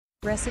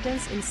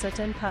Residents in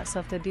certain parts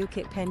of the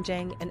Bukit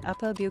Panjang and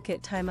Upper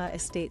Bukit Timah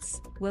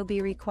estates will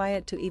be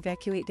required to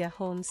evacuate their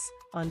homes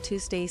on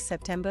Tuesday,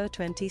 September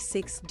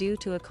 26 due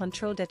to a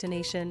controlled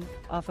detonation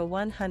of a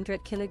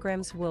 100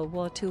 kg World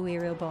War II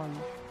aerial bomb.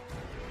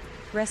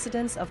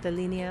 Residents of the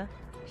Linear,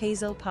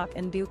 Hazel Park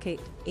and Bukit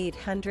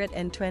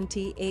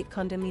 828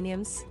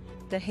 condominiums,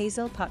 the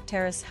Hazel Park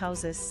Terrace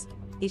houses,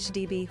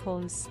 HDB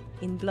homes,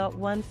 in Block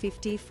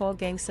 154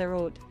 Gangsa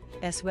Road,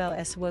 as well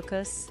as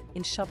workers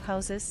in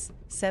shophouses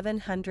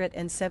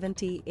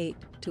 778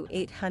 to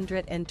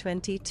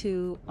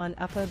 822 on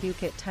Upper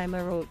Bukit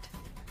Timah Road,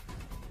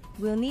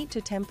 will need to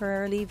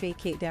temporarily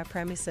vacate their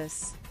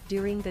premises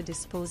during the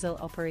disposal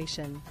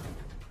operation.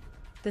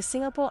 The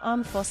Singapore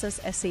Armed Forces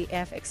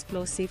SAF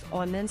Explosive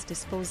Ordnance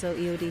Disposal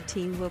EOD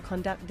team will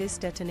conduct this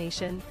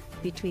detonation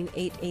between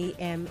 8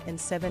 a.m. and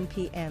 7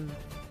 p.m.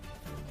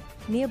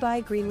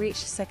 Nearby Greenridge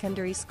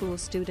Secondary School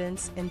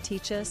students and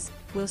teachers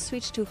will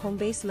switch to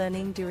home-based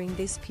learning during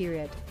this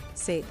period,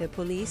 said the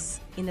police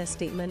in a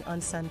statement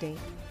on Sunday.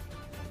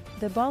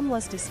 The bomb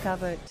was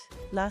discovered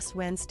last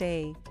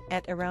Wednesday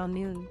at around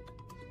noon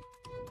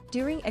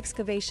during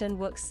excavation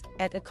works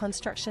at a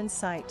construction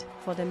site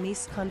for the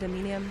Mies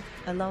condominium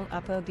along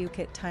Upper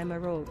Bukit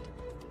Timah Road.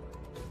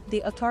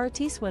 The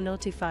authorities were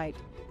notified,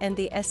 and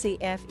the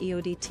SAF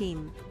EOD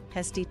team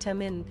has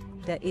determined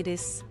that it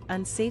is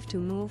unsafe to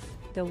move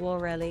the war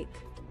relic,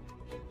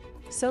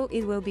 so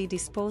it will be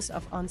disposed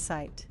of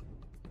on-site.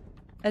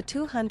 A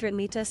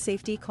 200-meter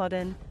safety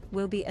cordon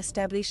will be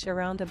established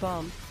around the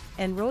bomb,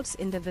 and roads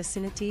in the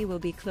vicinity will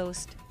be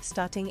closed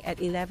starting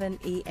at 11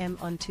 a.m.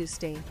 on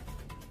Tuesday,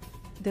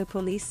 the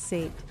police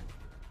said.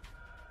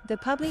 The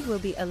public will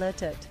be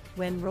alerted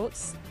when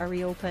roads are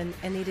reopened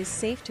and it is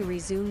safe to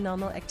resume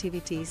normal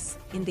activities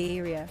in the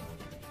area.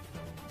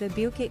 The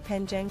Bukit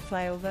Panjang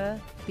flyover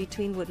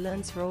between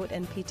Woodlands Road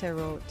and Peter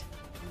Road,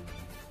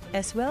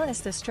 as well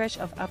as the stretch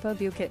of Upper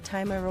Bukit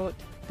Timah Road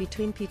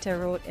between Peter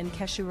Road and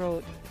Cashew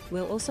Road,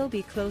 will also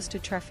be closed to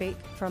traffic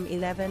from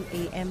 11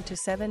 a.m. to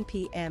 7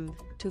 p.m.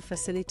 to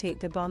facilitate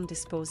the bomb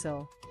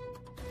disposal.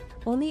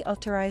 Only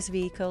authorized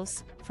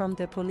vehicles from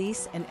the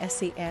police and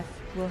SAF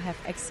will have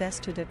access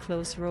to the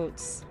closed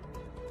roads.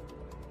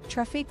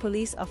 Traffic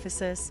police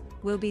officers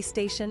will be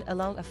stationed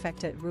along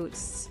affected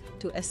routes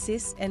to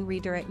assist and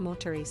redirect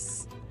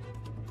motorists.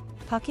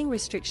 Parking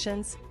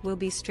restrictions will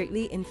be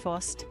strictly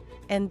enforced,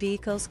 and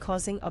vehicles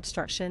causing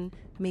obstruction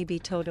may be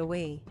towed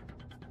away.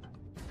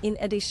 In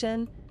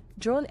addition,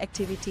 drone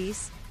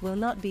activities will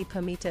not be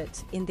permitted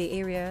in the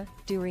area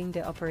during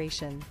the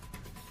operation.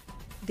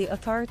 The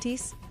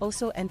authorities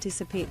also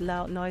anticipate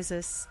loud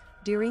noises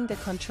during the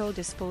controlled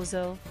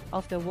disposal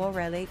of the war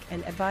relic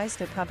and advise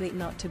the public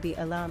not to be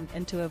alarmed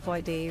and to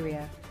avoid the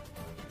area.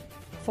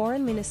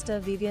 Foreign Minister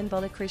Vivian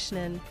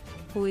Balakrishnan,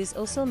 who is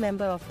also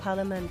Member of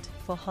Parliament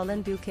for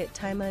Holland Bukit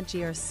Timah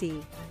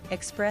GRC,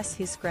 expressed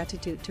his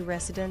gratitude to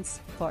residents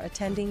for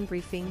attending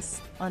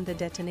briefings on the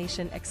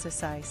detonation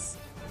exercise.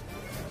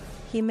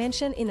 He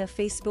mentioned in a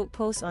Facebook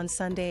post on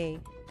Sunday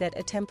that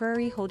a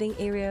temporary holding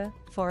area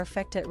for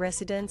affected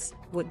residents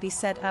would be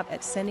set up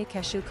at Seni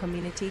Cashew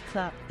Community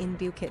Club in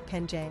Bukit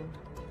Panjang.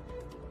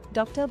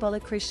 Dr.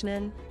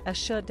 Balakrishnan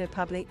assured the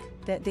public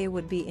that they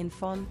would be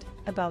informed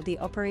about the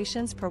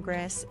operation's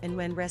progress and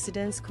when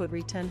residents could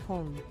return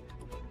home.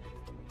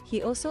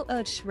 He also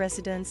urged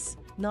residents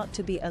not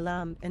to be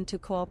alarmed and to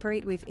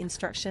cooperate with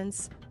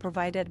instructions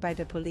provided by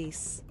the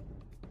police.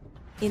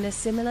 In a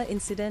similar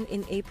incident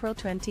in April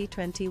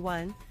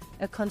 2021,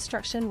 a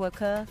construction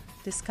worker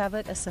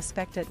discovered a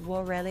suspected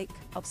war relic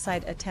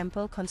outside a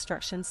temple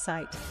construction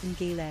site in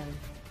Geylang,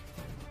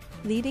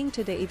 leading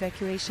to the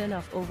evacuation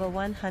of over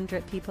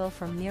 100 people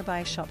from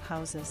nearby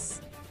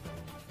shophouses.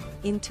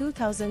 In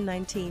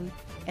 2019,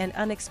 an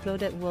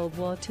unexploded World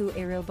War II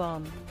aerial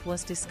bomb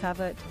was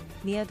discovered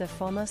near the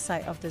former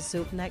site of the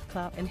Zouk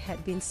nightclub and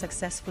had been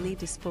successfully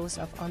disposed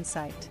of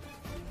on-site.